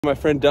My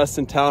friend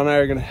Dustin, Tal, and I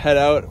are gonna head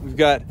out. We've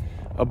got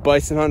a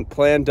bison hunt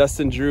planned.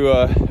 Dustin drew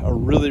a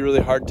really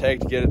hard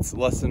tag to get. It's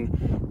less than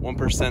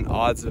 1%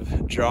 odds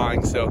of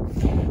drawing. So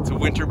it's a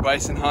winter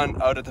bison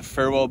hunt out at the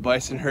Farewell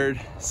Bison Herd.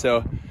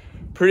 So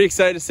pretty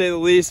excited to say the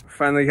least.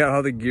 Finally got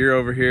all the gear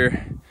over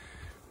here.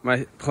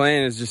 My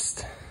plane is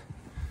just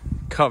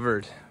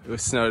covered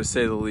with snow to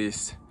say the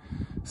least.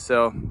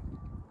 So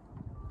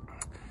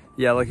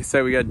yeah, like I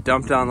said, we got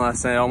dumped on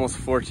last night, almost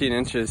 14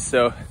 inches.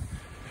 So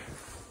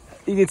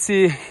you can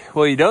see,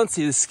 well, you don't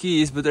see the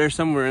skis, but they're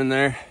somewhere in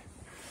there.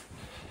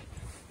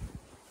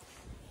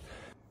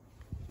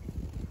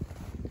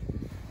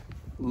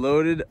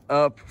 Loaded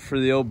up for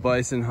the old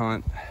bison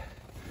hunt.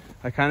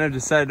 I kind of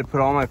decided to put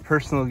all my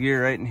personal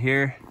gear right in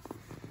here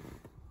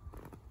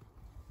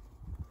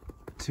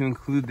to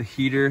include the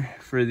heater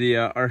for the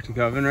Arctic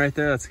oven right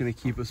there. That's gonna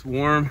keep us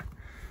warm.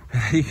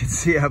 You can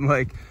see I'm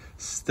like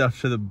stuffed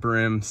to the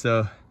brim,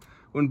 so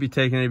wouldn't be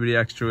taking anybody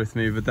extra with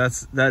me, but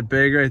that's that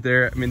bag right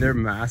there. I mean, they're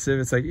massive.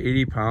 It's like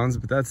 80 pounds,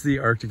 but that's the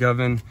Arctic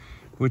oven,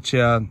 which,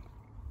 you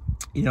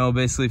know,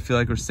 basically feel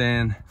like we're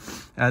staying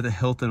at the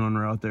Hilton when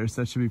we're out there.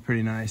 So that should be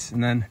pretty nice.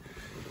 And then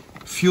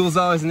fuel's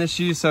always an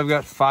issue. So I've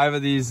got 5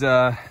 of these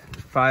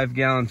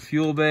 5-gallon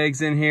fuel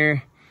bags in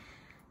here.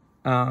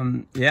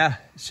 Yeah,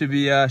 it should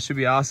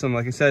be awesome.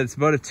 Like I said, it's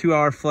about a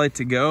 2-hour flight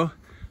to go.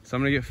 So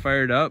I'm gonna get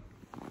fired up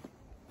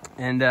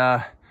and,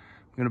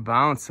 I'm gonna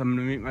bounce. I'm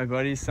gonna meet my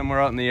buddies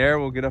somewhere out in the air.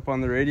 We'll get up on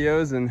the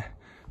radios and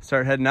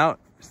start heading out.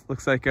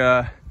 Looks like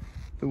the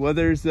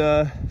weather's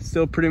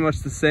still pretty much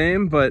the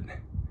same, but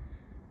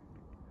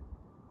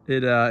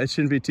it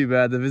shouldn't be too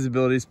bad. The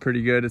visibility is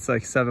pretty good. It's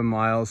like 7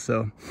 miles,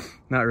 so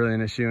not really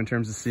an issue in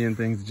terms of seeing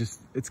things.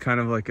 It's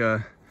kind of like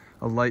a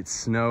light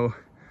snow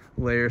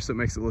layer, so it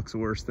makes it look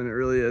worse than it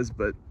really is.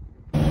 But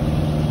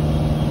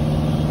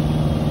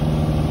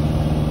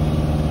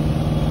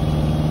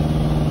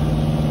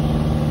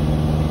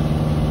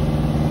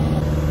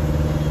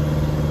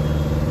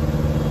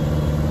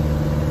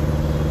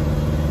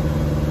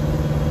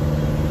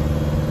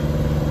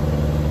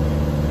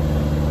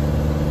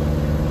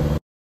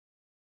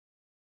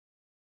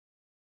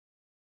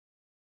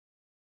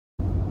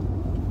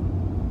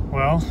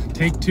well,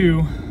 take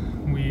 2.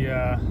 We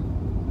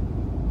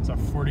it's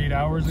 48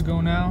 hours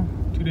ago now,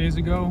 2 days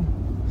ago.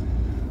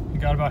 We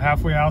got about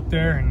halfway out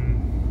there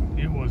and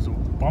it was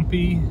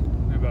bumpy,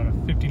 about a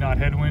 50-knot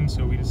headwind,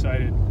 so we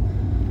decided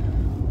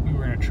we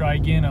were gonna try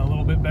again a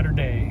little bit better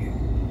day.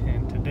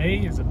 And today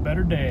is a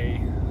better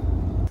day.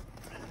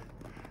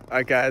 all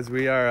right, guys,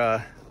 we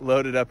are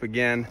loaded up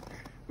again.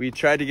 We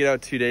tried to get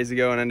out 2 days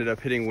ago and ended up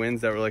hitting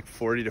winds that were like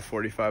 40 to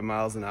 45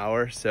 miles an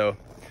hour. So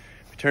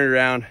we turned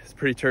around. It's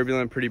pretty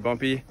turbulent, pretty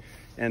bumpy,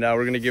 and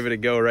we're gonna give it a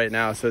go right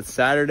now. So it's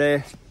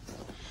Saturday.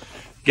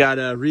 Got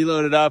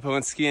reloaded up. I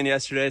went skiing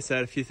yesterday, so I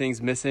had a few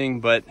things missing,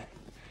 but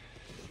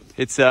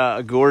it's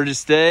a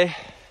gorgeous day.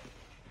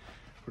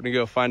 We're gonna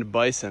go find a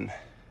bison.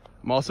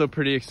 I'm also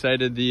pretty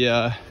excited.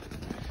 The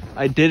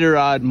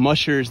Iditarod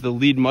mushers, the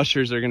lead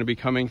mushers, are gonna be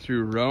coming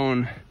through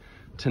Roan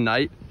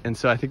tonight, and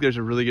so I think there's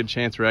a really good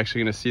chance we're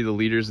actually gonna see the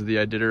leaders of the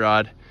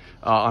Iditarod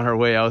on our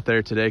way out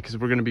there today, because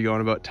we're gonna be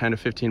going about 10 to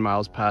 15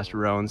 miles past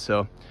Roan.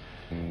 So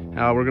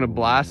we're gonna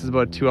blast. It's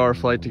about a 2-hour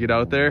flight to get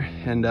out there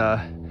and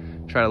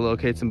try to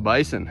locate some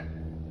bison.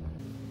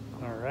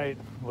 All right,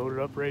 loaded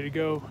up, ready to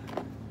go.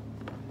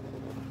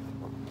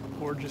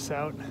 Gorgeous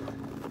out.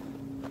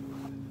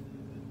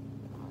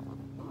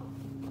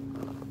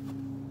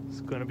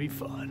 It's gonna be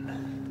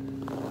fun.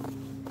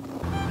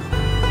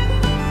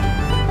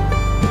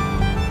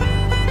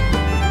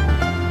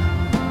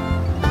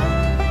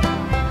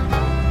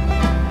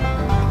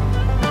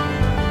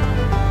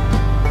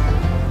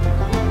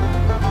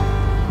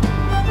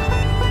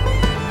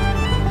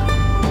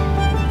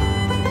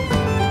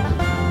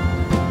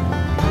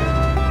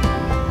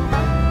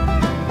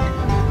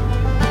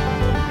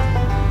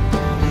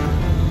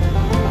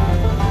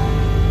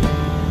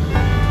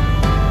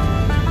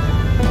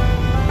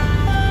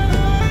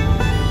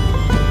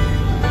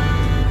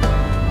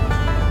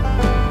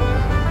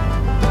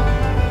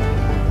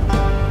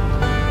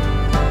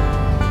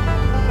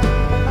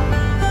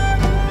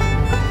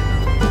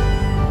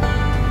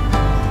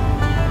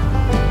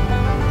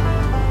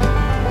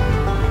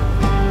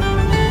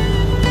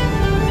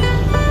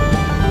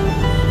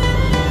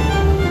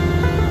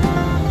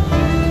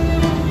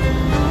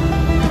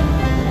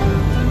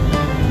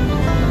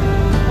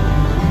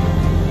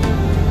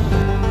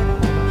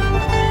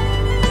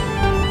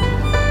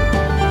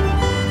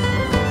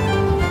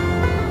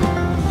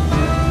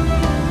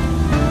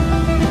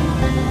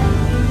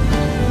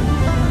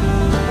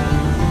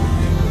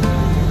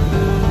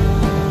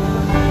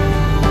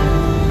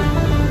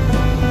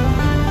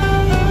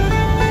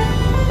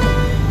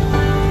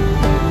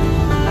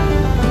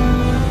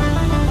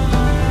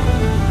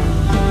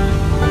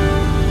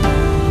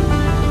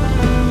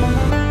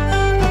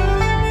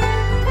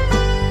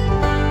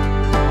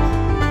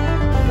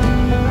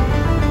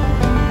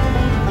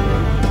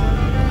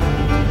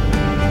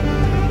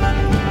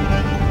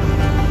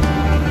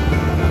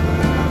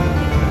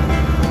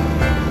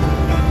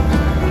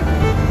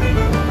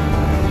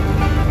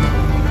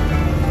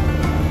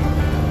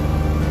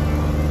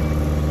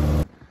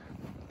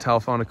 Tal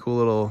found a cool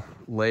little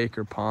lake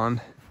or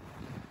pond.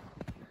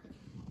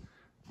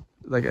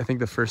 Like, I think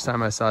the first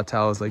time I saw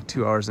Tal was like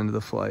 2 hours into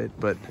the flight,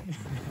 but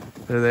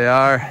there they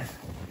are,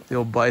 the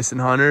old bison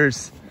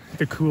hunters.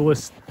 The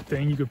coolest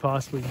thing you could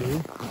possibly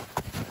do.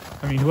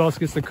 I mean, who else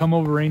gets to come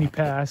over Rainy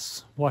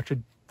Pass, watch the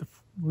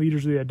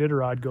leaders of the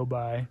Iditarod go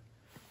by,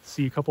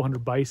 see a couple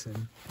hundred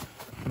bison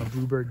on a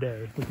bluebird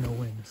day with no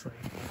wind? It's like...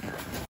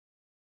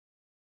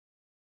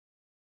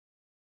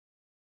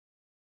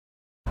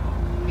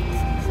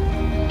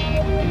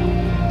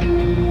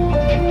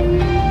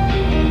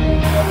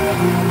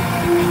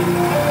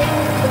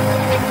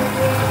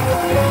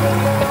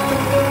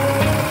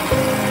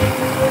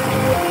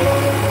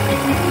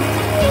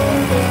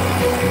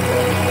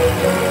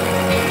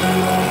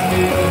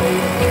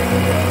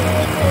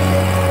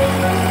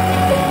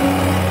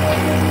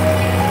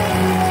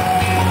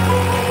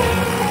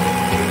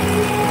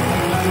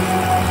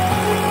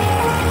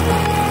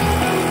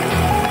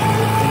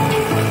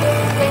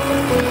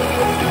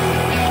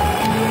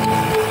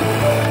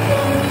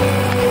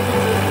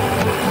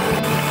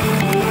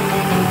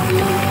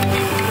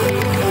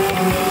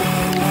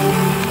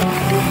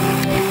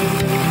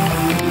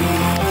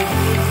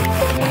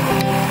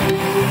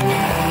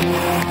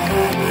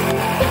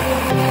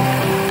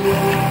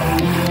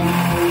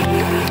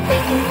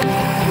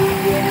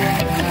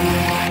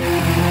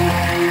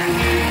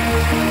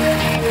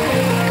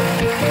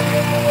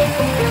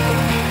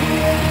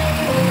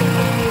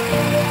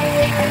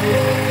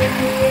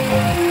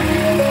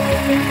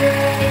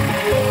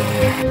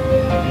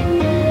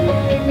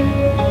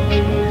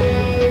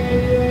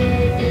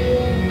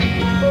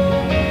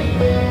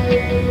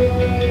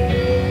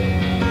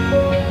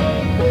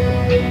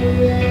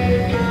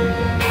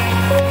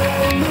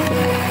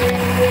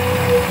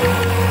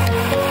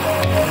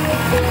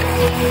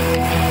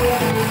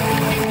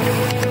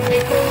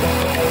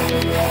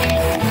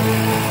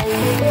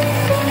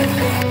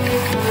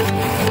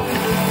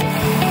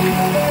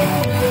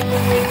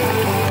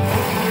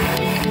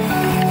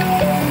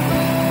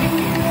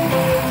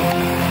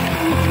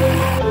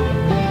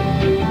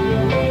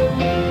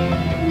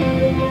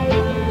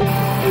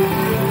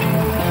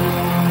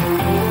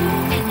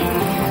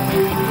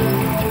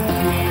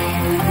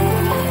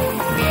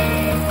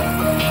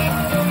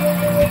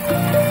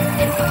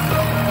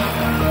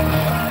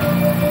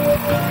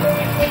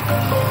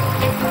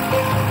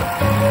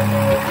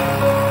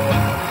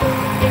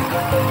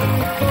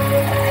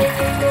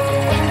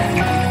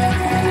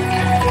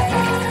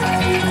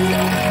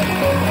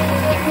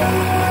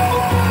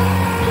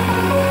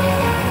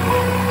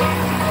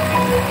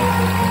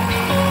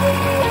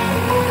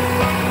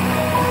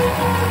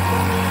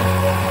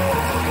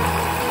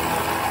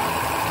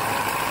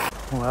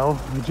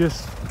 Well, we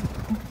just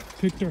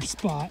picked our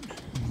spot.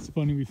 It's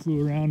funny, we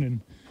flew around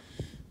and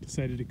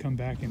decided to come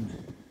back in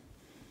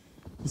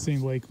the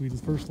same lake we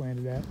first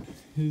landed at.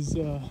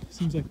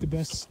 Seems like the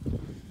best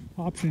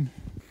option.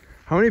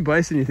 How many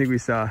bison do you think we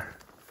saw?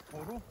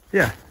 Total?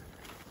 Yeah.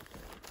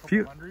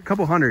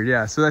 Couple hundred,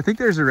 yeah. So I think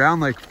there's around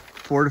like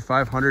 400 to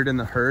 500 in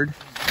the herd.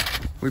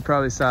 We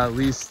probably saw at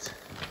least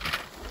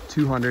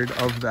 200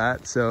 of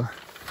that. So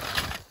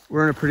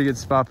we're in a pretty good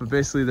spot, but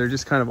basically they're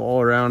just kind of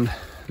all around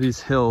these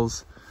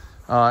hills.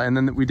 And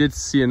then we did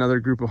see another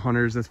group of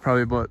hunters that's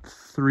probably about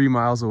 3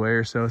 miles away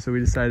or so. So we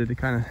decided to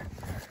kind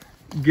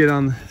of get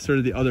on sort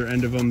of the other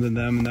end of them than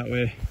them. And that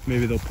way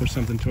maybe they'll push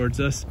something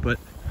towards us. But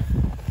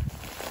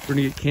we're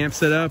gonna get camp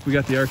set up. We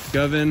got the Arctic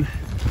oven.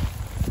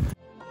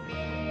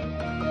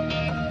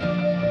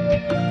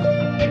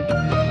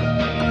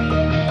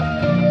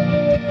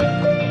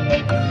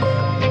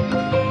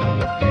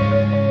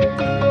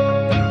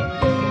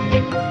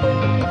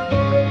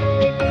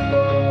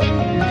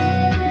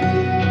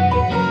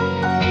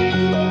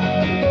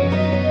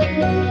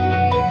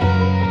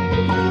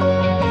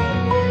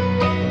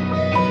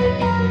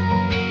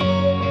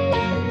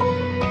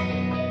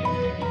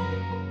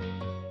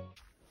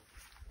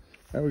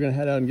 All right, we're gonna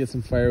head out and get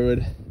some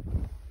firewood.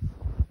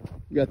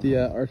 We got the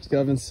Arctic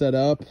oven set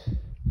up,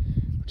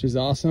 which is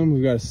awesome.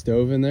 We've got a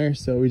stove in there,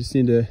 so we just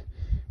need to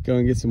go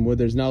and get some wood.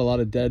 There's not a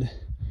lot of dead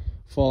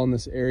fall in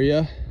this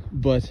area,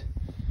 but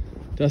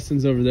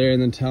Dustin's over there,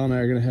 and then Tal and I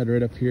are gonna head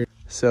right up here.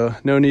 So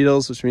no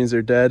needles, which means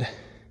they're dead.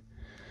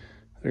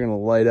 They're gonna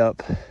light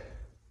up.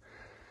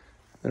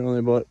 They're only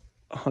about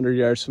 100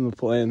 yards from the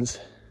plains.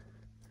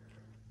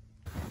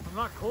 I'm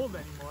not cold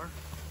anymore.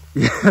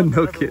 Yeah,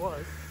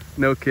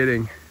 no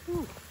kidding.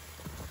 Whew.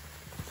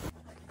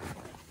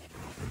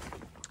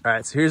 All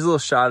right, so here's a little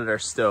shot at our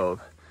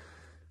stove.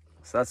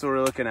 So that's what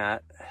we're looking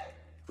at,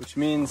 which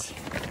means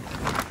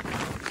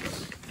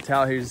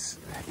Tal here's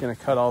gonna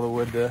cut all the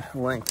wood to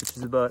length, which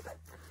is about,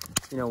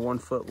 1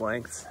 foot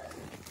length.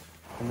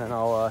 And then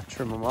I'll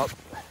trim them up.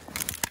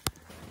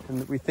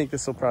 And we think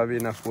this will probably be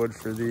enough wood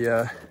for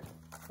the,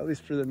 at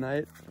least for the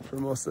night, for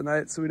most of the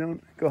night, so we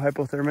don't go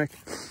hypothermic.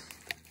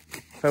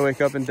 If I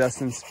wake up and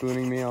Dustin's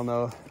spooning me, I'll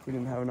know we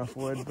didn't have enough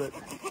wood, but.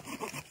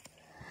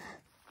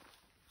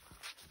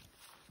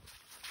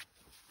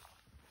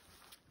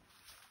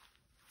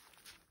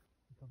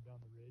 Come down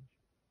the ridge,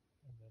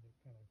 and then it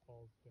kind of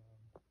falls down,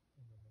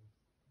 and then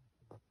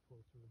there's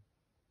closer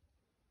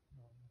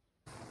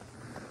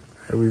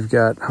mountains. We've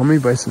got, how many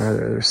bison are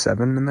there? There's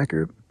 7 in that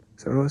group?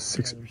 Is that what it was?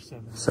 6? Yeah, there's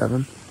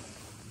 7. 7?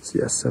 So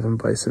yeah, 7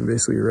 bison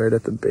basically right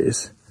at the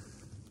base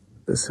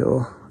of this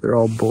hill. They're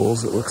all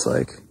bulls, it looks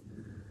like.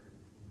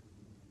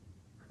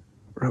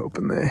 We're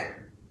hoping they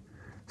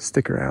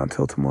stick around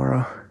till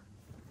tomorrow.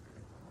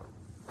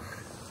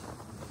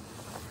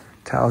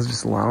 Tal's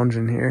just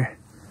lounging here.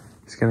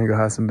 He's gonna go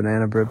have some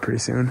banana bread pretty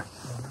soon,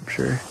 I'm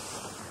sure.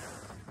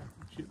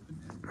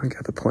 We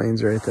got the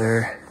plains right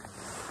there.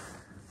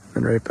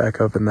 And right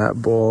back up in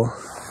that bowl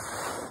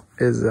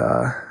is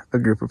a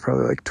group of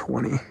probably like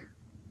 20.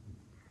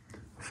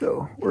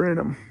 So we're in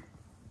them.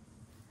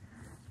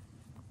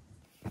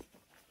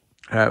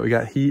 All right, we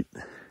got heat.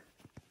 At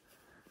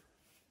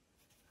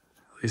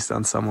least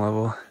on some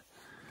level.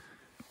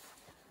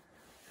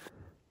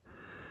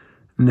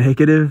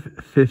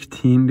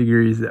 -15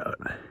 degrees out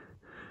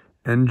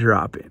and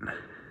dropping.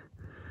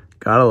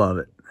 Gotta love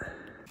it.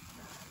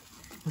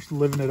 We're just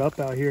living it up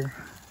out here.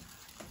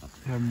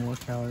 You have more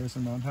calories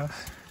than Mountain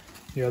House?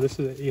 Yeah, this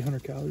is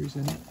 800 calories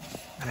in it.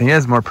 I think it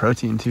has more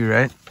protein too,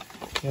 right?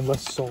 And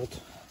less salt.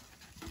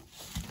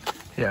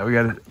 Yeah, we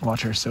gotta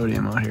watch our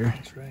sodium out here.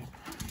 That's right.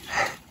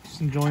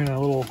 Just enjoying a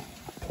little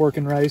pork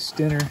and rice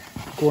dinner,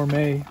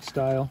 gourmet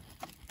style.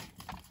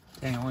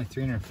 Dang, only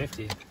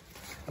 350.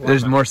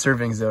 There's more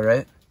servings though,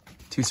 right?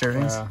 2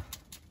 servings?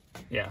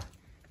 Yeah.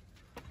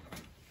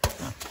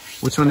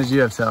 Which one did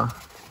you have, Sal?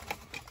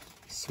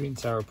 Sweet and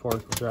sour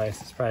pork with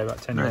rice. It's probably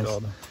about 10 years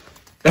old.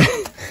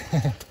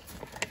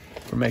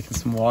 We're making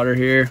some water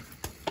here.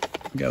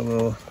 We got a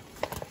little,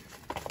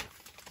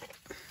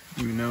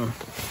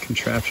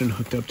 contraption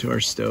hooked up to our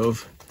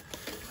stove.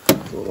 A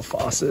little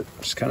faucet,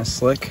 just kind of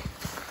slick,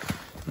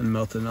 and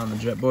melted on the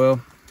jet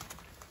boil.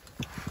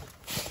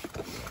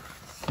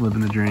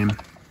 Living the dream.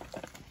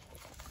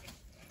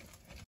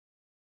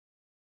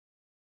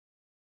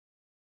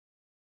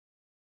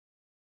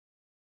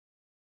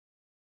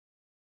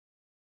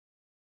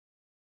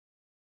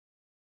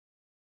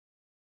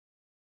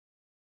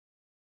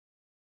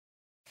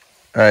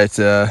 All right,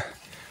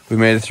 we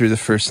made it through the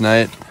first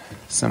night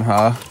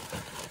somehow.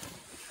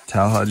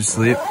 Tal, how'd you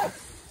sleep? I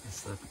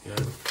slept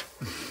good.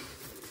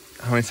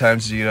 How many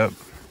times did you get up?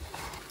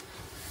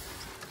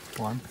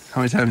 Once.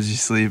 How many times did you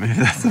sleep? Maybe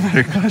that's a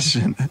better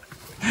question.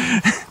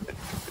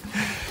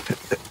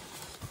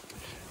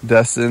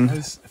 Dustin?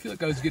 I feel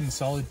like I was getting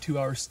solid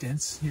 2-hour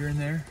stints here and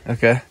there.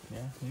 Okay.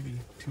 Yeah, maybe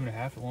 2.5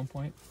 at one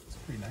point. It's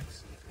pretty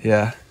nice.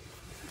 Yeah.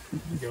 I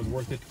think it was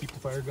worth it to keep the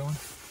fire going.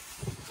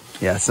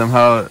 Yeah,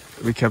 somehow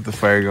we kept the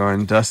fire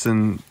going.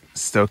 Dustin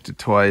stoked it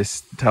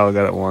twice. Tal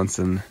got it once,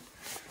 and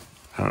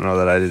I don't know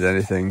that I did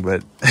anything,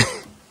 but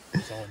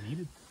That's all it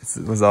needed.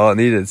 it was all it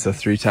needed. So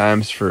 3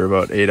 times for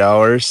about 8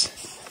 hours.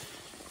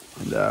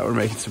 And we're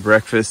making some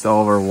breakfast.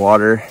 All of our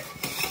water,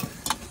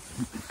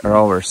 or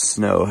all of our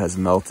snow has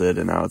melted,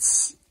 and now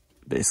it's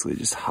basically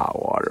just hot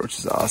water, which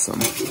is awesome.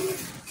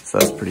 So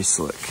that's pretty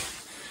slick.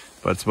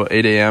 But it's about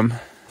 8 a.m.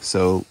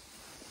 So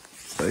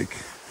like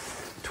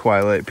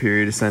twilight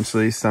period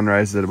essentially.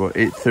 Sunrise is at about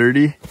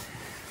 8:30.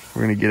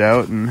 We're gonna get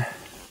out and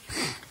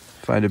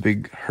find a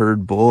big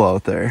herd bull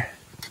out there.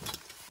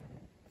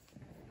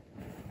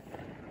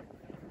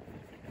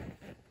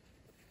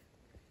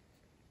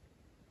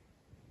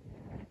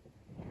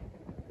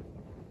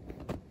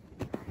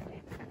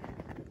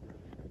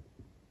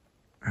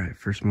 All right,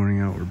 first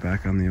morning out, we're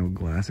back on the old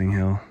glassing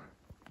hill.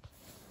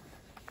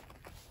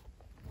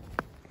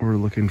 We're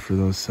looking for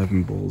those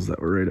 7 bulls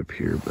that were right up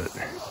here, but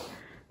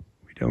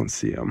we don't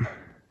see them.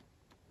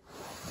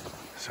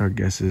 So our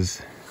guess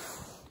is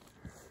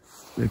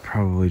they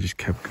probably just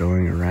kept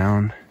going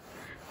around.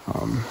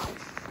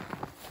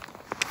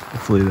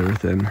 Hopefully they're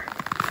within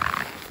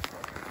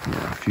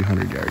a few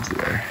hundred yards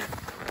there.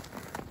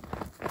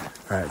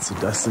 All right, so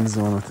Dustin's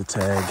the one with the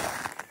tag.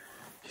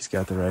 He's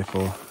got the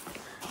rifle.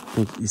 I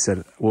think you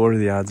said, what are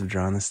the odds of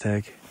drawing this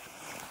tag?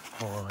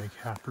 Oh, like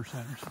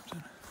 0.5% or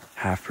something.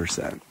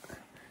 0.5%.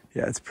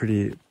 Yeah, it's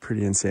pretty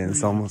insane.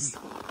 It's almost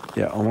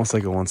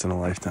like a once in a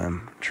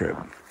lifetime trip.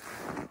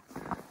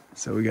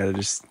 So we gotta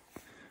just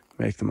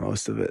make the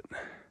most of it.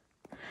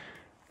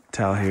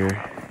 Tal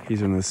here,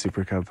 he's one of the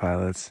Supercub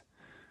pilots.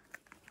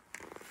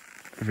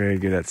 Very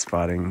good at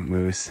spotting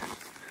moose.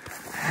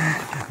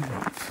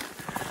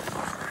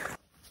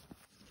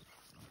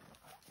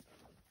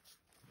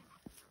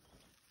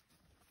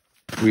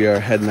 We are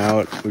heading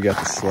out. We got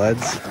the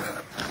sleds.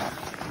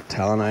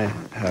 Tal and I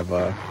have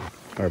our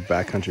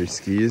backcountry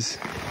skis.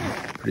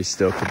 Pretty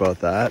stoked about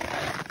that.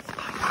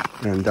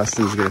 And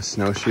Dustin's gonna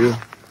snowshoe,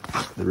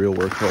 the real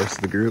workhorse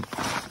of the group.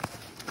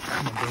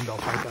 I'm gonna burn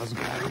about 5,000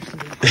 calories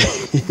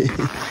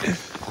today.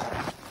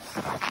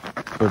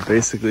 But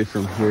basically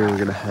from here we're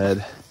gonna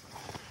head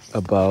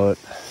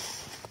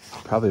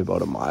probably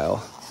about a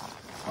mile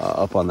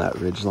up on that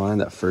ridge line,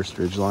 that first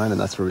ridge line,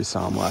 and that's where we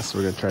saw them last. So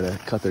we're gonna try to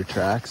cut their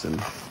tracks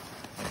and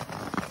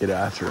get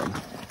after them.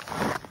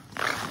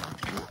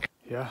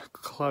 yeah,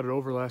 clouded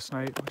over last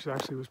night, which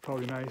actually was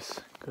probably nice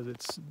because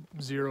it's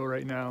 0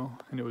 right now,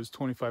 and it was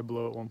 25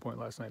 below at one point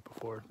last night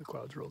before the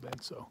clouds rolled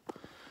in. So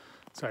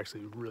it's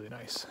actually really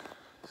nice.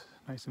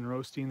 Nice and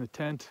roasty in the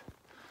tent.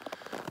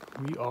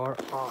 We are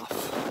off.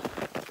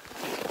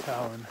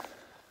 Talon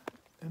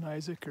and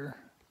Isaac are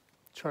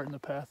charting the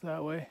path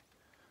that way.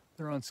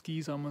 They're on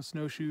skis, I'm on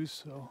snowshoes,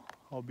 so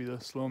I'll be the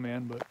slow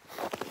man, but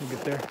we'll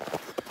get there.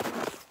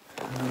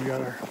 And then we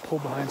got our pull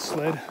behind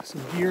sled,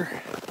 some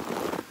gear.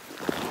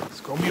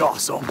 It's gonna be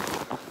awesome. Alright,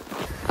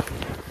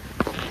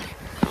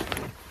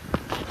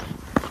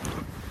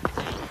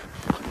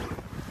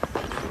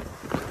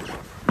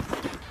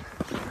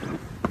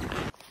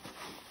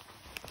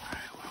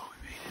 well, we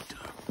made it to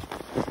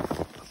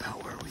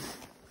about where we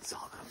saw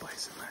the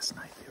bison last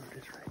night. They were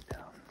just right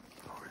down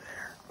over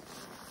there.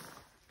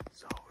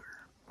 So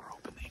we're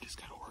hoping they just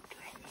kind of worked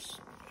around this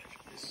edge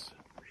of this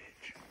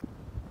ridge.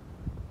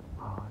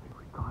 I think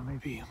we've gone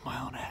maybe a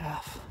mile and a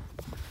half.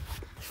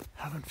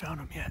 Haven't found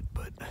them yet,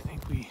 but I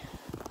think we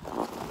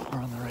are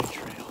on the right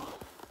trail.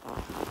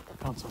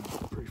 Found some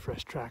pretty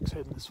fresh tracks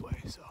heading this way,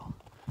 so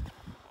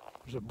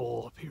there's a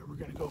bowl up here we're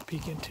gonna go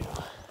peek into,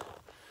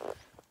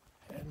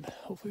 and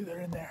hopefully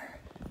they're in there.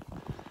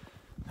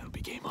 That'll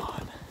be game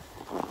on.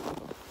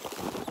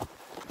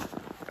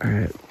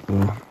 Alright,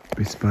 well,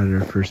 we spotted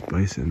our first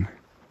bison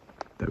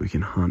that we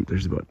can hunt.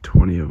 There's about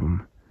 20 of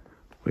them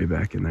way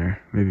back in there,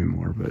 maybe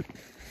more, but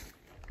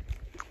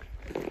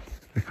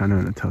they're kind of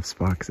in a tough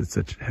spot because it's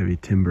such heavy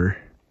timber.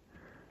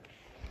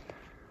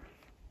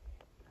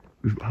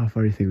 How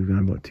far do you think we've gone?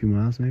 About 2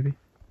 miles, maybe?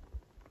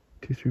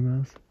 2-3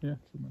 miles? Yeah,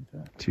 something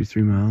like that.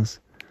 2-3 miles.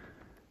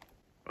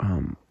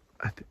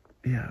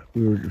 Yeah,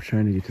 we were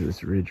trying to get to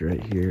this ridge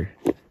right here.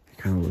 It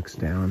kind of looks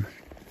down.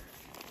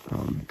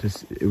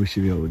 We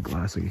should be able to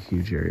glass like a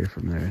huge area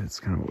from there. That's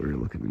kind of what we were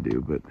looking to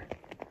do, but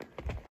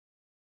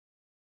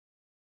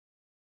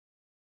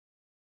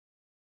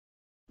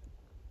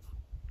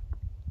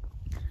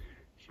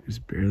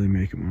just barely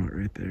make them out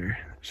right there.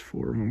 There's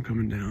 4 of them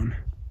coming down.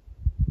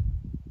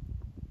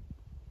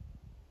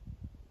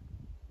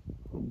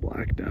 Little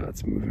black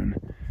dots moving.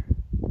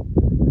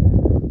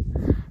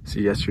 So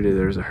yesterday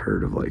there was a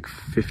herd of like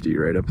 50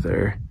 right up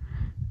there,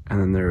 and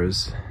then there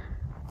was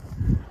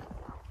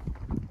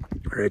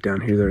right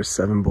down here there was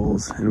 7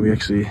 bulls, and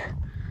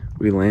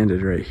we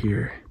landed right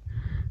here,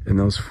 and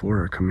those 4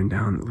 are coming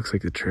down. It looks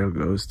like the trail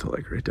goes to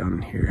like right down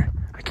in here.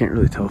 I can't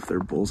really tell if they're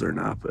bulls or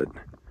not, but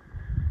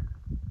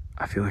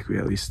I feel like we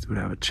at least would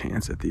have a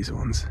chance at these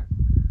ones.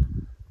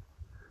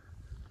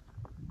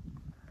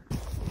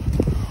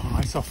 Oh,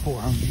 I saw 4.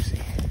 How many do you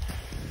see?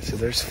 So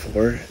there's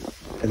 4,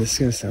 and this is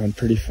gonna sound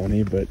pretty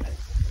funny, but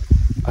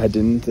I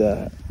didn't.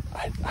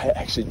 I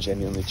actually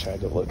genuinely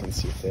tried to look and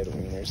see if they had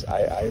wieners.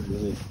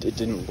 It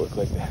didn't look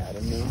like they had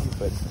them maybe,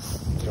 but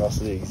they're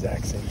also the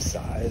exact same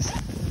size.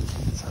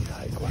 So I'm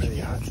like, what are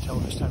the odds? Tell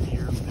this time of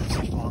year if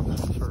they're so long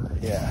for.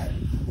 Yeah.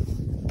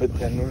 But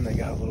then when they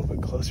got a little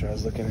bit closer, I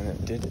was looking, and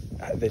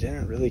they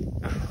didn't really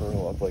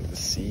curl up like the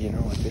sea, you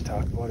know, like they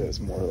talk about. It was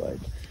more like.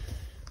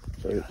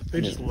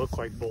 They just look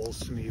like bulls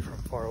to me from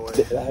far away.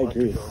 I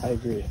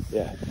agree.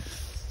 Yeah.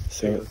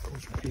 So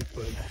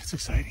but it's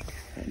exciting.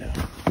 I know.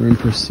 We're in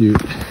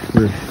pursuit.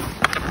 We're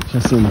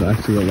hustling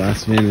back to the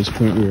last vantage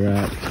point we were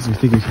at because we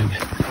think we can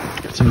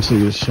potentially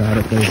get a shot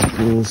at those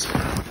bulls.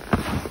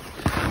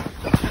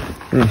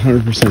 We're not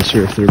 100%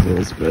 sure if they're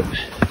bulls, but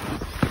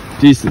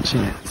decent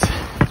chance.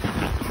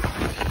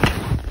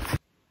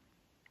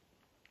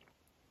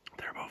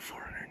 They're about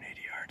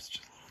 480 yards,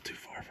 just a little too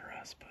far for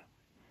us, but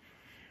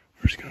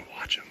we're just gonna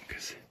watch them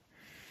because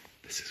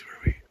this is where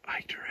we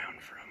hiked around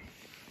from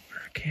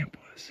where our camp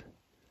was.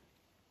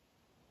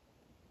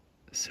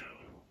 So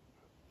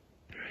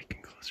they're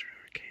hiking closer to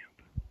our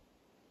camp.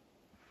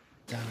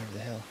 Down over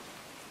the hill.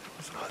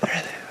 Oh,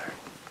 there they are.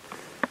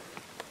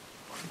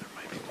 Or there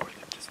might be more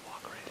than just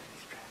walk right in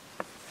these tracks.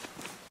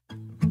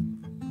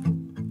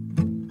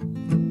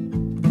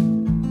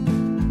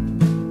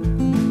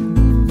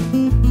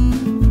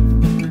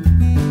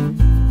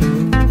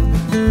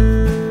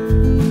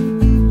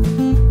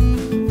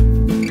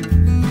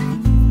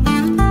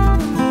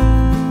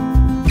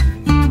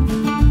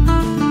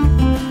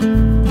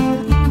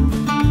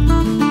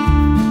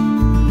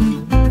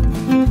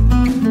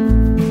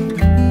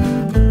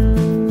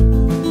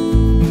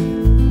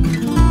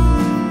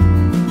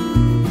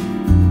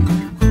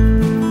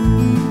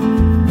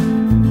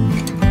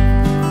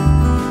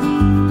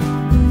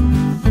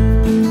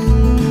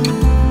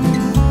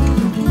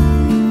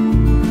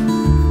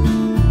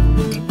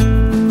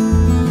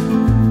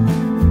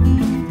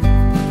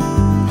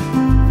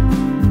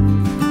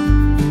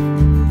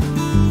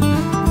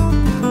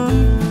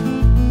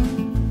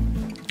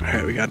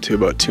 To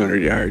about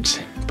 200 yards,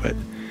 but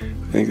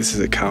I think this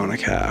is a cow and a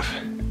calf.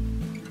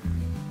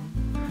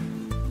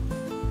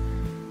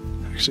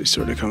 Actually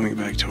sort of coming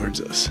back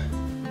towards us.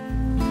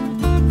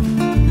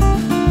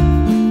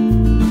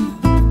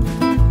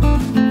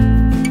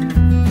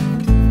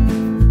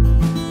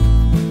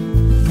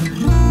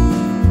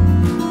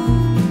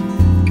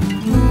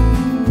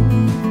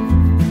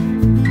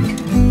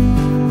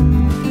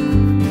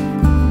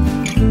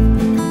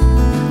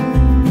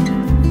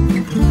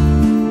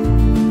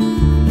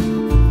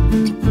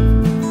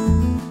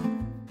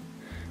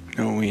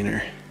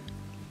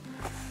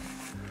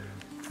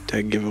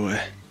 tag giveaway.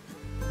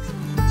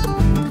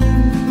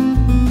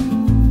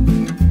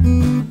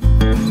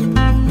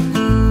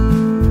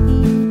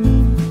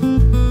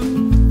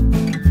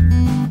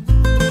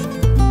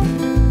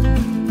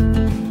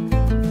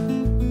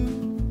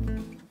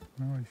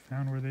 Well, we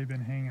found where they've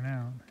been hanging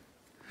out.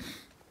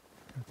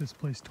 Got this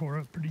place tore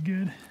up pretty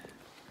good.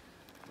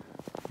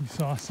 We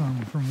saw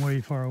some from way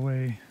far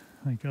away,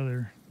 like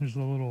there's a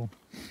little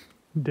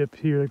dip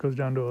here that goes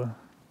down to a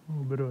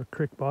little bit of a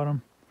creek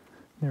bottom.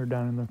 They were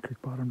down in the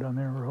creek bottom down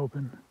there, we're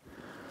hoping.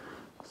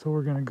 So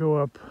we're gonna go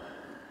up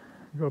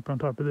on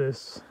top of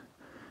this.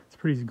 It's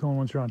pretty easy going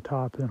once you're on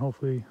top, and then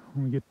hopefully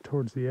when we get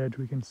towards the edge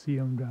we can see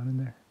them down in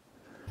there.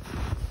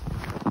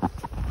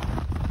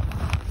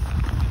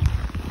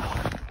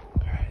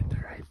 Alright,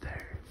 they're right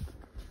there.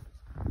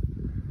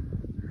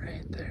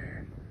 Right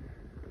there.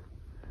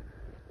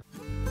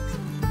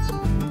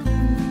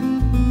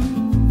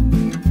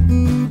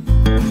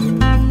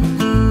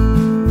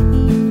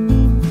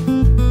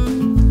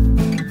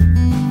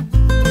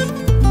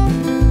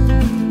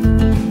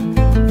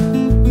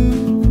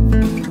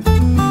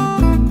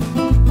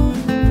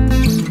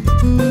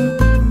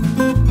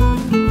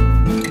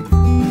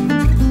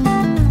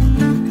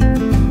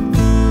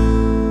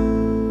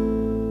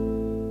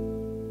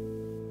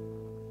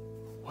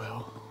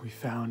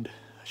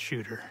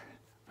 Shooter.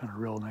 Found a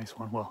real nice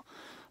one. Well,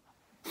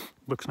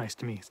 looks nice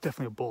to me. It's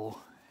definitely a bull,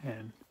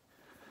 and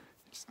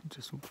it's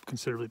just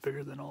considerably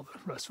bigger than all the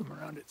rest of them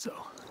around it. So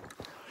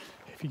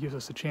if he gives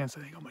us a chance,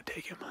 I think I'm gonna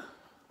take him.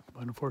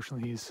 But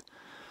unfortunately, he's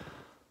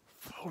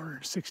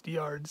 460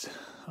 yards.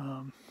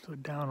 So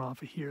down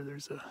off of here,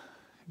 it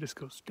just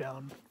goes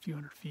down a few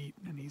hundred feet,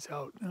 and he's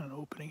out in an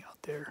opening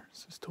out there.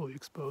 So it's totally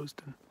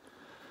exposed, and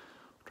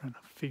we're trying to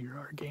figure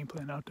our game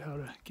plan out to how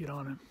to get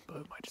on him.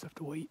 But might just have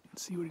to wait and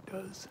see what he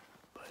does.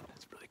 But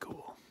it's really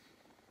cool.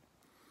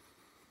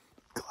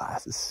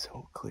 Glass is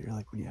so clear,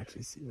 like when you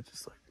actually see it,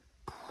 just like,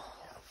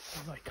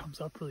 yeah, it like comes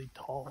up really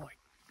tall, like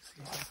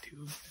seems like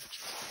tube. It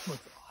just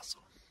looks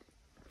awesome.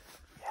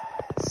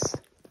 Yes.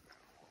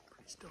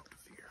 Pretty stoked to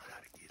figure out how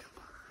to get him.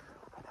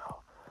 I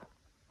know.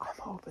 I'm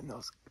hoping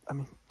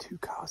two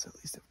cows at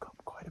least have come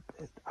quite a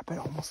bit. I bet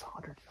almost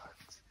 100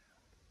 yards.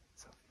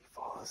 So if he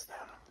follows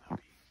them, that'll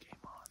be game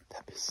on.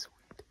 That'd be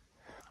sweet.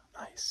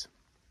 Nice.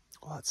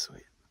 Well, that's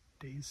sweet.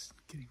 Day's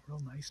getting real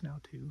nice now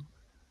too.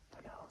 I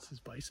know. This is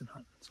bison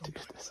hunting. So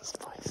dude, this is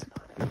bison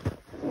hunting.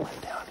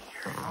 Right down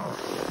here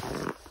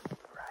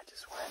where I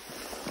just went,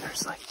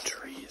 there's like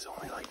trees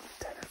only like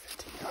 10 or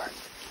 15 yards.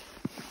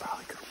 You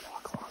probably could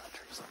walk along the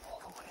trees like all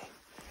the way.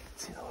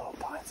 See the little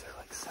pines, they're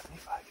like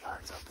 75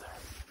 yards up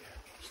there.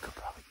 You could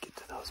probably get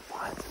to those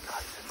pines and not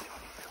even be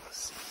able to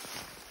see.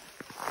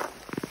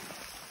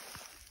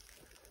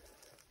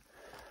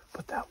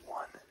 But that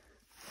one,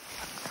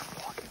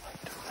 I'm walking like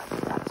directly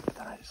at us, but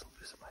then I just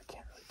lose them. I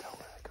can't really tell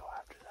where they go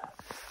after that.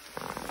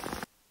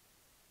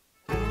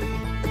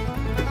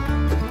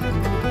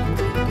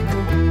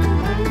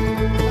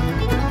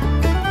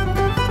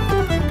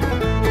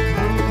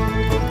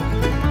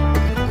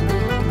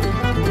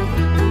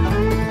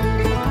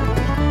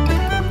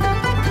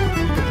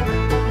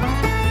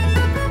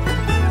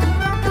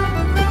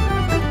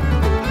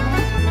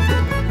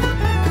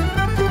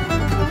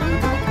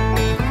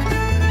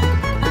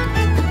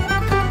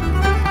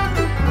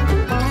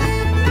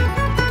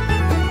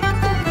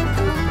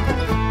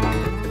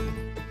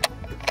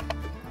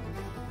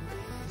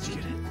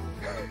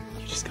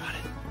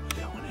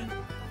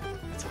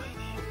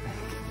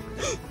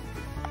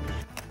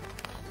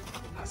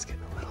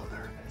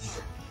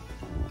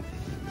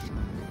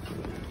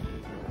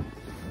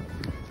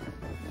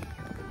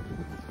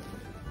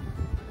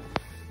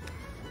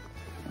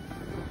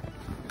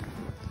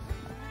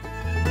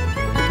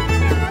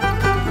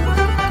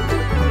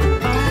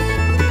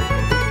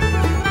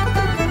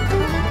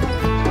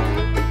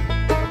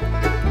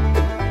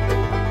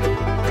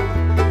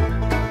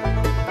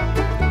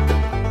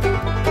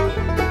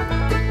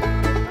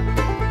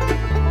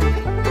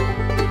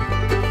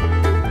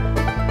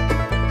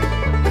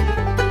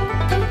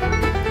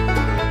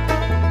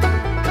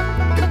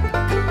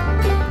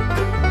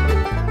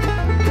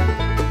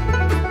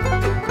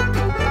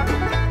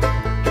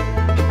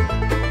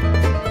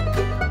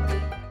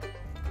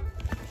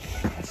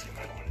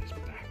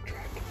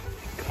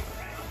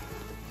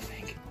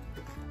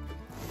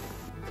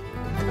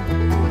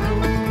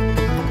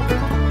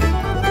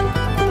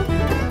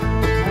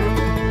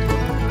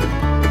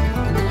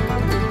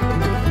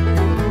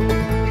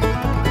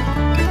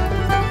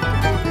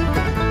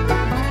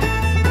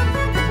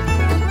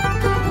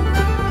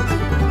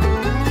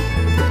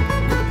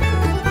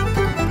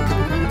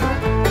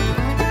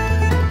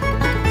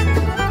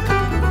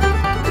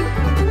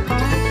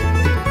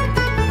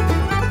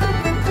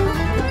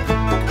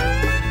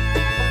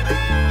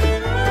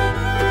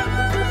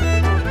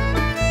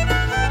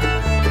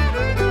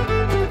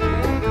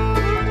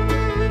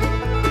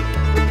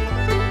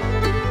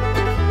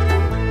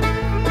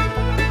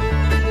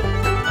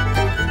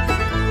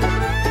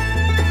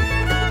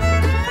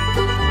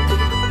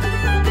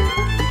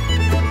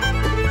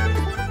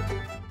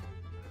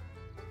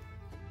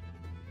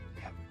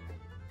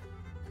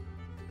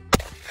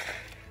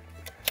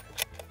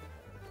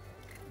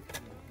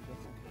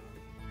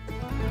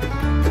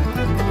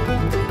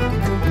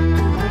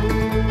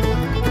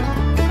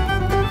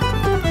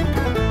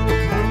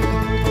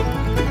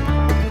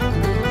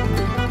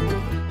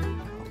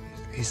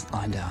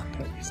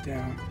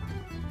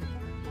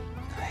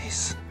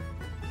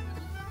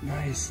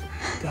 Nice.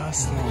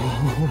 Dustin.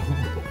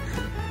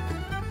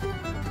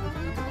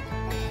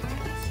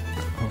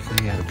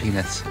 Hopefully out of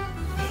peanuts.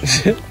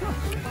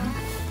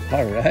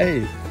 All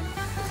right.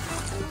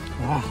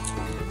 Wow.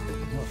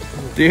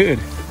 Dude,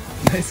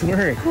 nice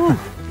work.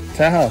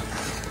 Tal,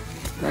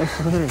 nice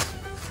work.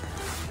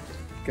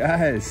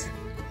 Guys,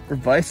 we're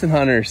bison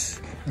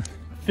hunters.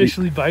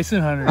 Officially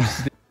bison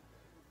hunters.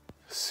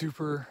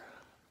 Super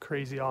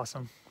crazy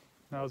awesome.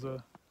 That was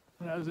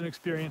an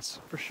experience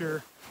for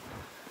sure.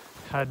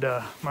 Had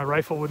my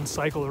rifle wouldn't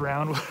cycle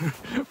around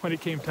when it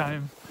came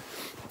time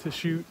to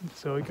shoot,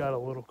 so it got a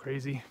little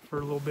crazy for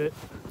a little bit.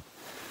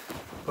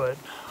 But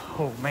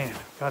oh man,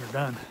 got her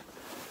done.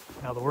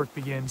 Now the work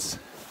begins.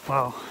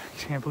 Wow, I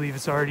can't believe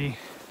it's already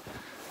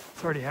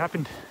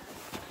happened.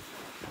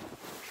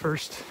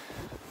 First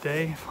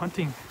day of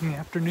hunting in the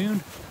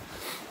afternoon.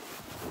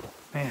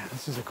 Man,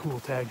 this is a cool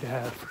tag to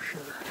have for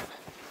sure.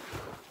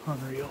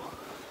 Unreal.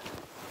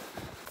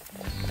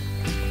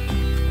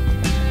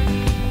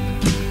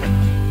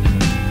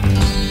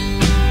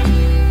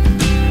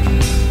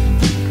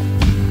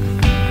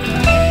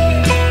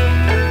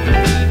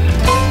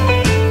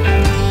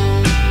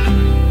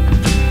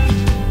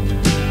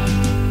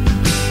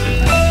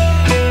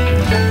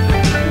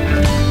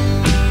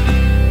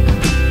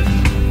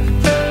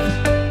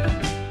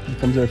 Here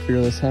comes our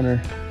fearless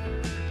hunter.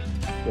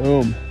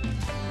 Boom.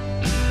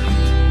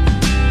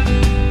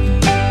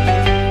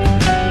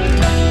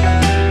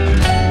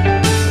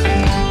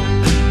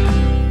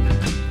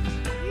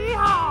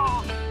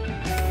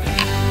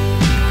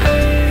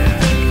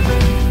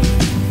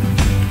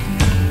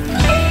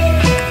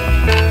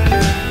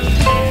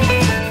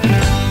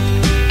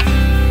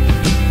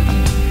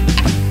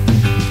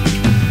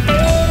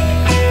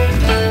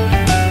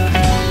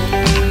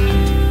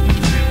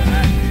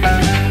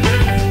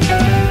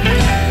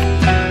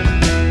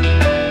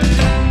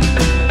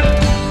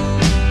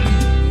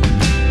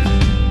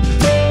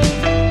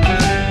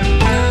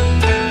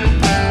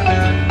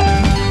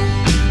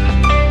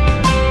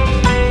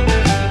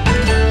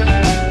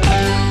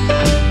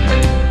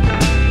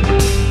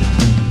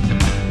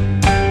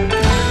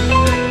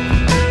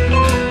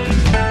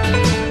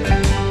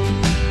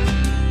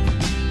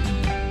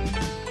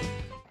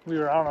 We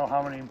were, I don't know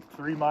how many,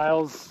 3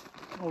 miles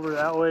over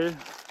that way,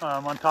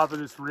 on top of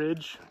this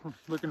ridge,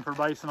 looking for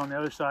bison on the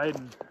other side,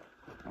 and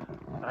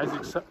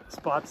Isaac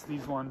spots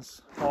these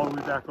ones all the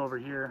way back over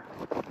here.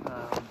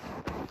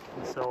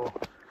 And so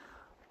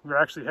we were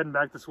actually heading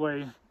back this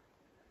way,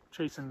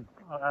 chasing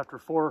after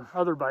 4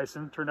 other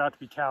bison. Turned out to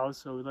be cows,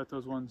 so we let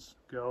those ones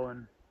go,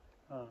 and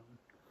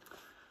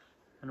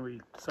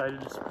we decided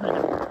to just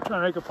try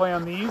to make a play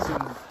on these.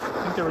 And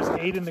I think there was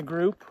 8 in the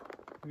group.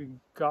 We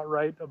got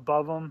right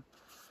above them.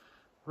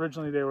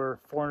 Originally they were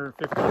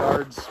 450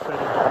 yards bedded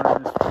down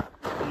in this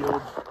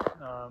field.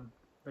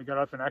 They got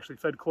up and actually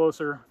fed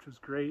closer, which was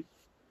great.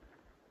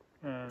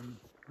 And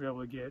we were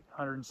able to get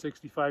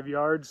 165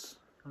 yards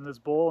from this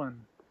bull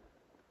and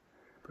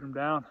put him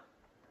down.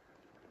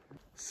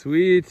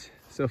 Sweet.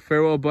 So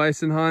farewell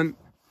bison hunt.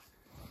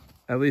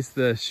 At least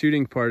the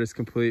shooting part is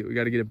complete. We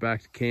got to get it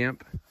back to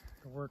camp.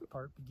 The work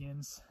part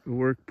begins. The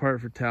work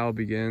part for Tal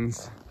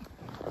begins.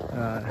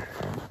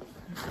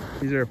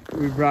 We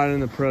brought in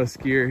the pro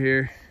skier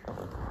here.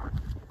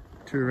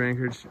 Tour of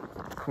Anchorage,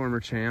 former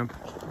champ.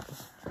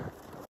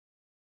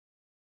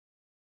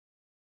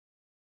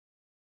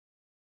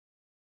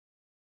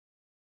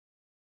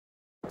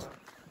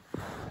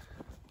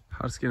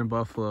 How to skin a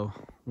buffalo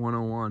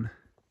 101.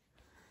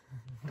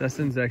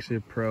 Dustin's actually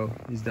a pro.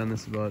 He's done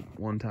this about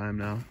 1 time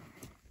now.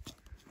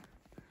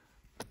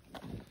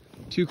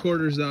 2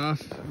 quarters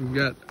off.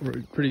 We're a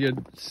pretty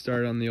good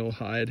start on the old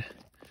hide.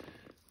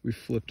 We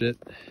flipped it.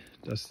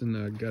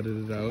 Dustin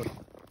gutted it out.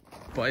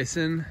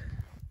 Bison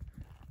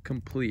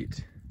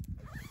complete.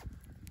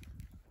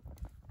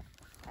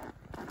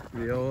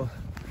 The old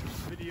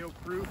Video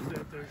proof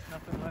that there's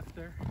nothing left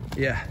there.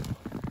 Yeah,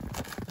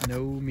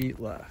 no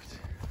meat left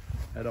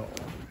at all.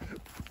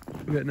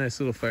 We got a nice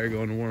little fire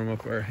going to warm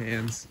up our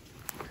hands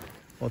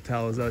while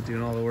Tal is out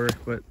doing all the work.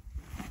 But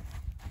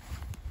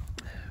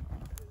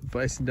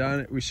bison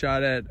done. We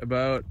shot at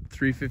about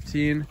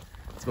 3:15.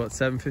 It's about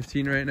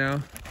 7:15 right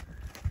now.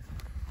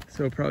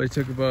 So it probably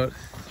took about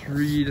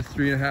 3 to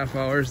 3.5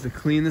 hours to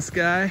clean this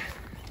guy.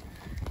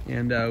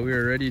 And we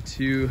were ready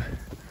to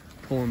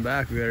pull him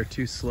back. We got our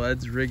 2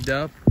 sleds rigged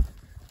up.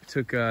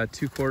 Tal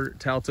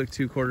took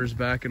 2 quarters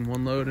back in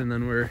 1 load, and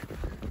then we're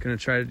gonna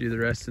try to do the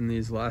rest in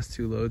these last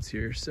 2 loads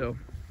here. So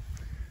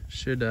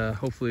should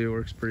hopefully it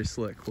works pretty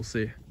slick. We'll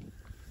see.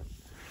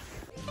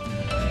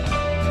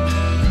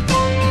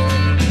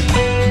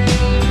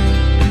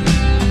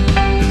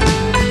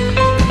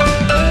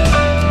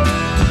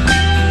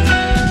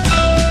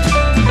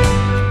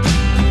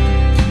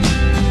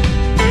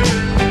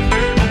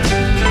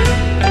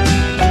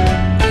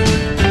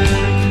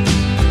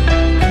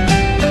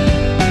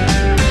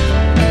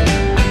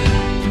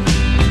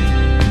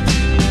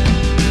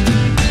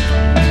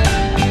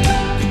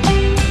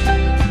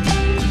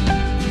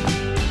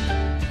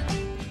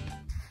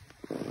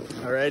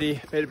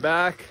 Made it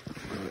back.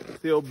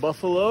 the old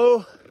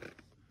buffalo.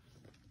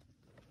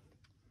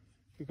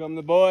 Here come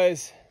the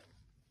boys.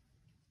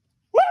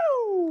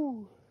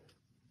 Woo!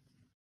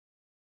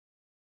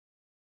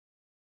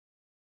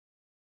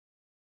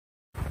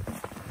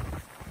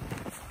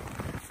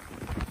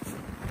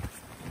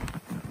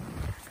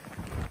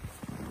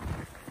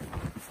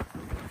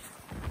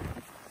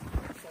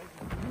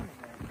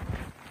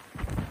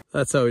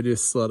 That's how we do a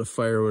sled of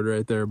firewood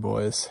right there,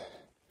 boys.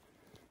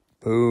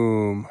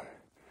 Boom.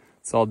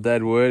 It's all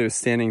dead wood. It was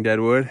standing dead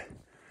wood.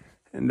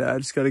 And I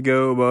just got to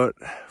go about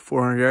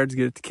 400 yards to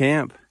get it to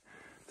camp.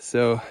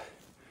 So,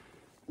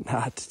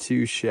 not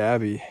too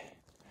shabby.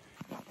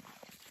 I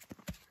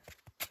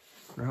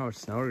wonder how much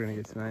snow we're going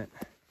to get tonight.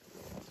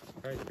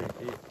 Probably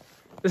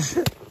 3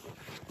 feet.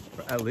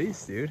 At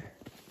least, dude.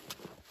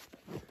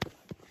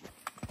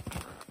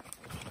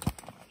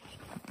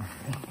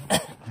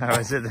 How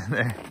is it in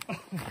there?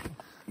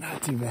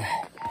 Not too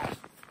bad.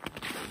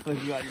 Look,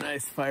 we got a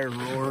nice fire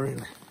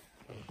roaring.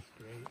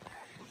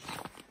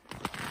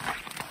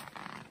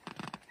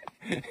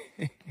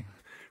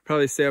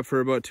 Probably stay up for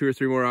about 2 or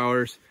 3 more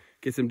hours,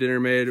 get some dinner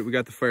made. We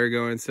got the fire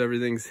going, so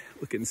everything's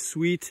looking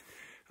sweet.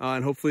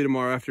 And hopefully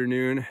tomorrow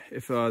afternoon,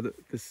 if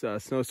this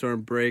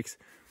snowstorm breaks,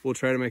 we'll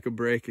try to make a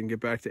break and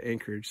get back to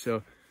Anchorage.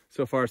 So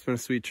far it's been a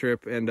sweet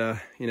trip, and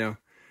you know,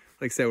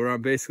 like I said, we're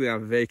basically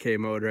on vacay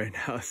mode right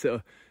now,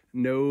 so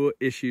no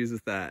issues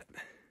with that.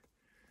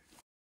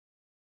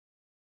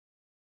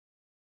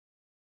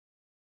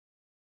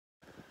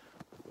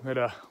 We had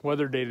a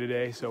weather day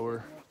today, so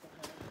we're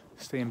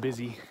staying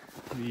busy.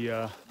 We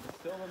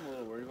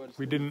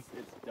didn't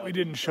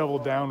shovel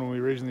down when we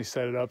originally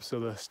set it up, so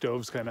the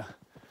stove's kind of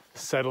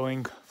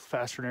settling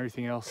faster than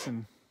everything else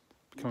and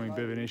becoming a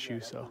bit of an issue.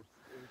 So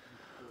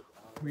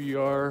we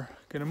are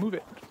gonna move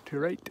it to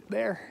right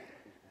there.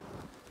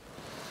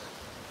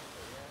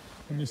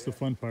 And just the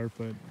fun part,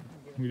 but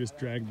we just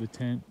dragged the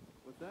tent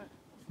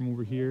from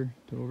over here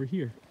to over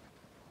here.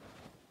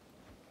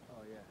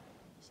 Oh yeah.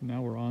 So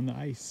now we're on the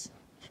ice.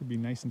 Should be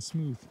nice and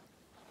smooth.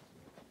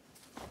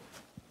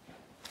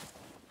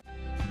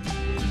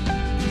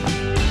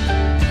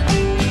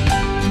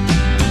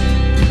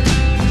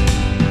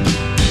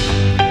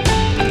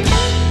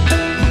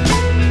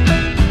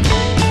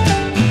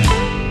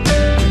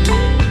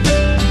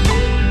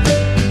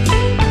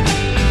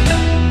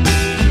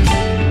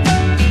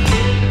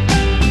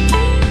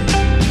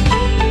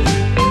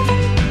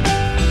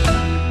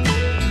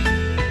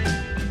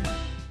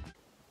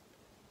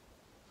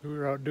 We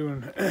were out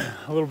doing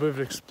a little bit of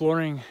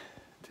exploring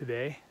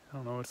today. I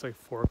don't know, it's like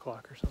 4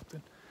 o'clock or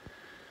something.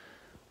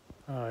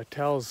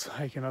 Tal's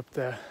hiking up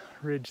the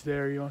ridge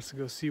there. He wants to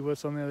go see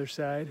what's on the other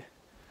side.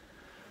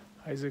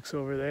 Isaac's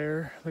over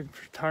there looking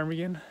for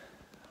ptarmigan.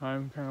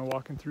 I'm kind of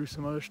walking through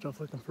some other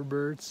stuff looking for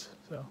birds.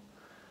 So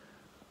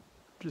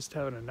just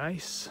having a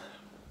nice,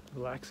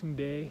 relaxing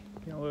day.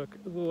 You know, a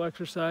little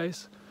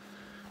exercise.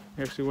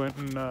 We actually went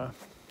and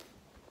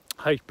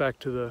hiked back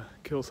to the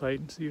kill site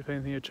and see if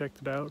anything had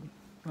checked it out.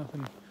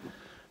 Nothing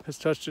has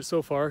touched it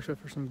so far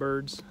except for some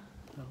birds.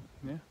 So,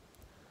 yeah.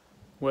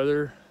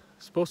 Weather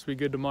is supposed to be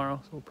good tomorrow,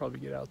 so we'll probably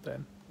get out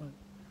then. But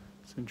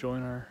just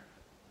enjoying our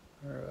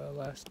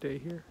last day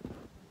here.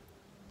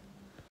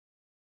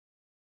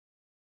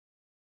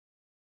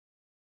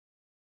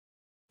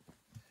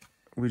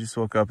 We just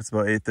woke up. It's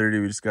about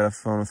 8:30. We just got off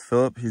the phone with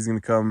Philip. He's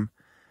gonna come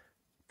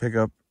pick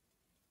up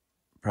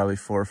probably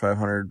 400 or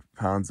 500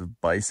 pounds of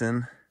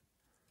bison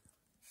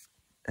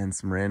and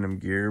some random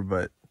gear,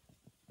 but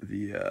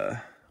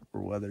we're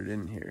weathered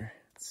in here.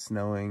 It's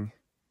snowing.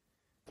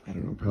 I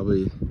don't know,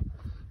 probably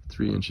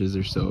 3 inches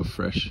or so of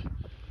fresh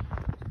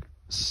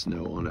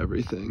snow on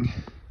everything.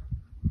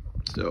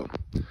 So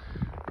we're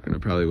gonna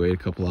probably wait a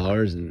couple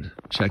hours and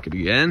check it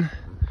again.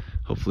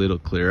 Hopefully it'll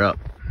clear up.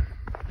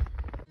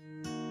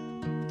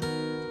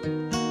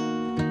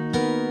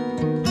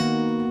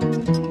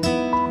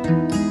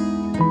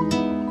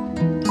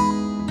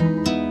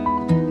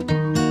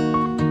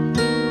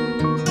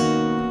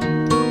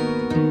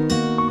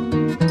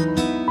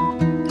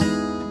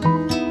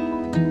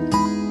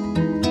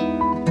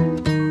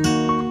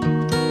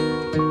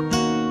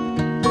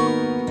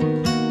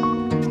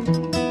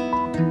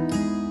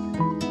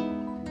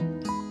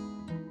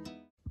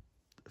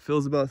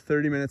 Phil's about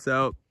 30 minutes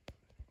out.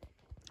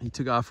 He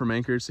took off from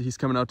Anchorage, so he's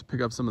coming out to pick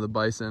up some of the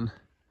bison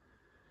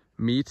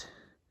meat.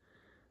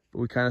 But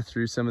we kind of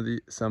threw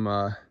some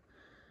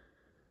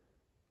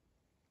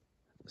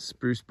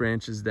spruce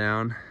branches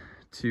down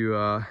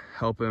to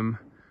help him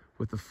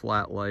with the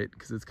flat light,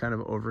 because it's kind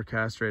of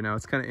overcast right now.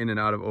 It's kind of in and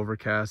out of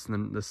overcast, and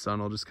then the sun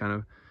will just kind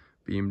of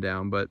beam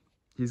down. But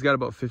he's got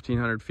about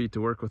 1,500 feet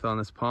to work with on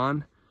this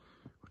pond,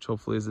 which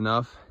hopefully is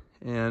enough.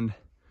 And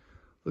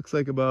looks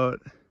like about,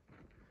 I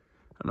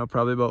don't know,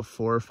 probably about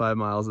 4 or 5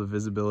 miles of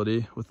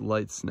visibility with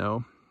light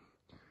snow.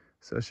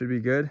 So it should be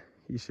good.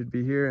 He should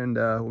be here, and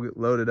we'll get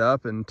loaded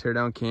up and tear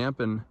down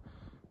camp and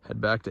head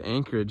back to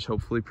Anchorage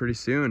hopefully pretty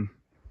soon.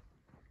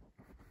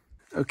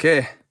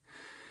 Okay,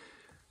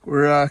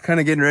 we're kind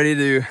of getting ready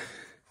to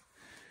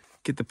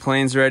get the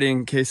planes ready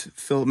in case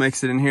Philip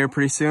makes it in here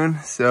pretty soon.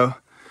 So I'm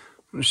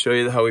gonna show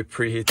you how we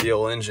preheat the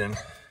old engine.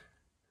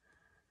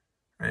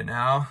 Right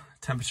now,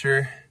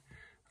 temperature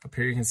up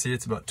here, you can see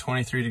it's about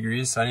 23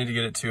 degrees. So I need to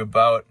get it to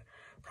about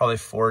probably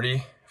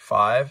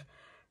 45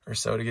 or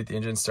so to get the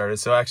engine started.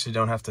 So I actually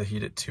don't have to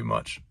heat it too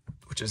much,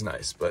 which is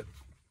nice, but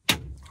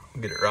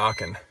we'll get it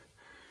rocking.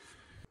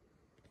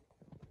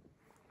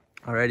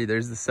 Alrighty,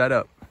 there's the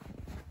setup.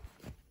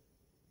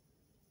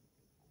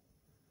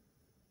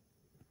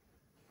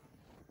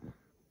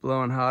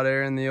 Blowing hot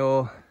air in the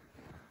old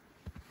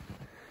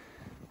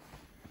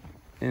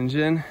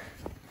engine.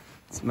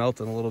 It's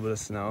melting a little bit of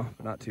snow,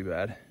 but not too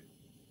bad.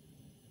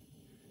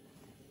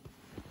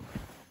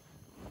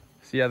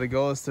 So yeah, the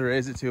goal is to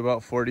raise it to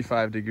about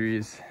 45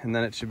 degrees and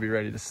then it should be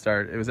ready to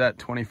start. It was at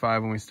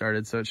 25 when we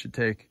started, so it should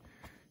take,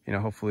 you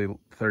know, hopefully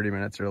 30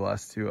 minutes or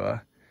less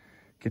to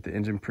get the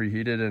engine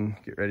preheated and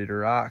get ready to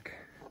rock.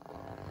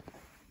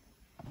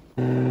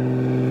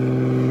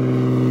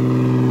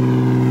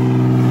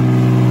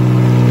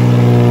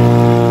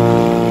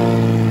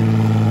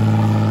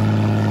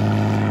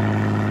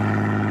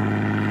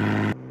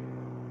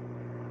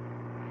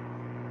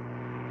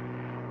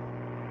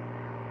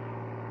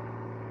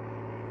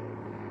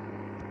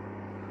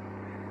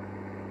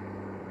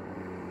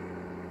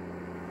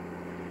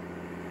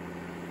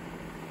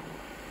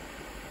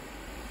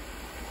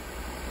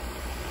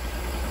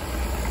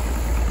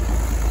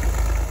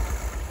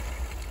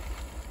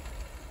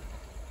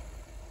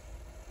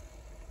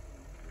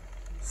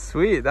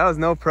 Sweet, that was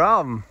no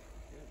problem.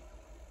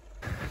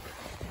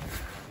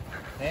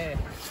 Hey.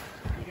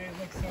 You guys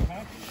look so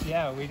happy.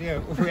 Yeah, we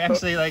do. We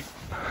actually like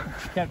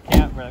kept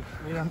camp, but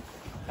we don't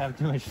have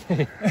too much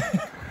faith.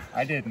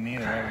 I didn't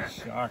either. I was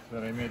shocked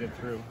that I made it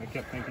through. I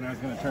kept thinking I was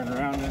going to turn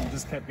around and it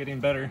just kept getting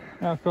better.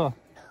 Oh, cool.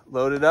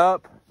 Loaded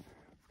up.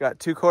 Got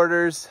 2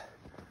 quarters,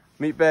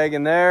 meat bag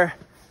in there.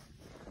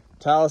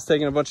 Tal's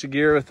taking a bunch of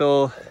gear with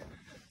old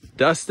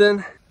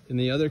Dustin in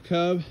the other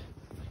cub.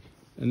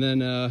 And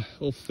then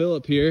old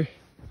Philip here,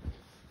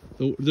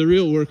 the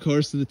real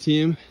workhorse of the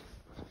team.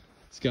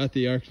 He's got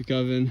the Arctic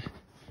oven,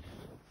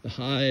 the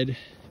hide,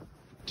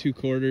 2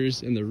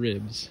 quarters, and the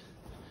ribs.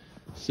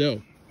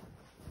 So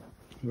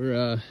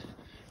we're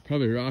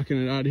probably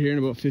rocking it out here in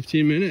about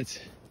 15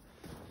 minutes.